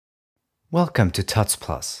Welcome to TUTS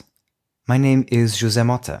Plus. My name is José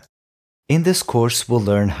Mota. In this course, we'll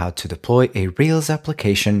learn how to deploy a Rails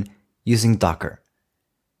application using Docker.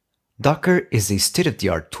 Docker is a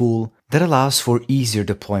state-of-the-art tool that allows for easier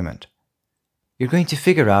deployment. You're going to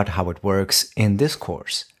figure out how it works in this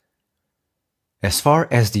course. As far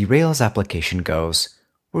as the Rails application goes,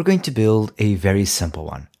 we're going to build a very simple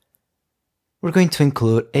one. We're going to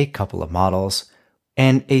include a couple of models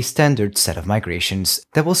and a standard set of migrations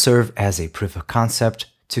that will serve as a proof of concept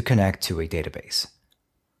to connect to a database.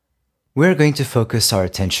 We're going to focus our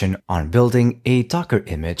attention on building a Docker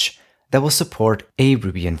image that will support a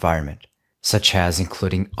Ruby environment, such as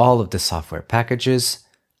including all of the software packages,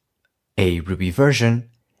 a Ruby version,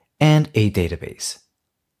 and a database.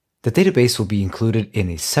 The database will be included in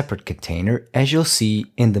a separate container, as you'll see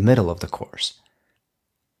in the middle of the course.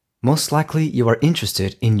 Most likely you are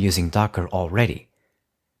interested in using Docker already.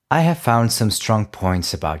 I have found some strong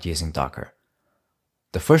points about using Docker.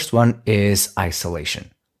 The first one is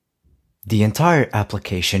isolation. The entire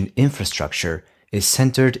application infrastructure is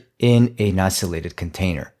centered in an isolated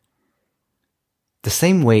container. The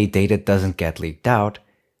same way data doesn't get leaked out,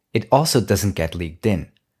 it also doesn't get leaked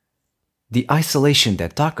in. The isolation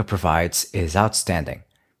that Docker provides is outstanding.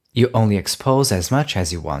 You only expose as much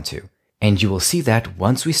as you want to, and you will see that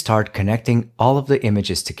once we start connecting all of the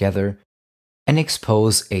images together and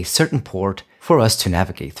expose a certain port for us to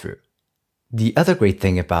navigate through. The other great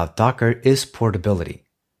thing about Docker is portability.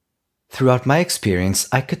 Throughout my experience,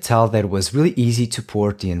 I could tell that it was really easy to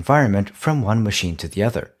port the environment from one machine to the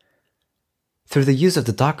other. Through the use of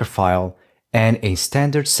the Docker file and a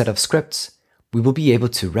standard set of scripts, we will be able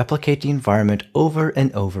to replicate the environment over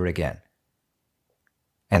and over again.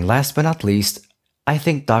 And last but not least, I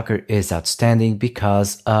think Docker is outstanding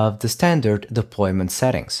because of the standard deployment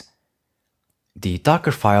settings. The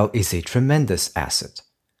Docker file is a tremendous asset.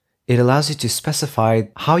 It allows you to specify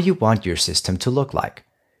how you want your system to look like,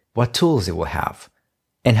 what tools it will have,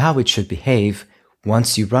 and how it should behave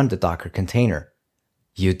once you run the Docker container.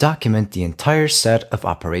 You document the entire set of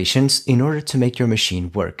operations in order to make your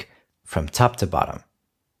machine work from top to bottom.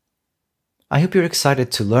 I hope you're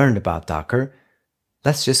excited to learn about Docker.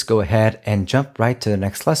 Let's just go ahead and jump right to the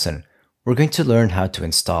next lesson. We're going to learn how to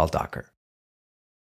install Docker.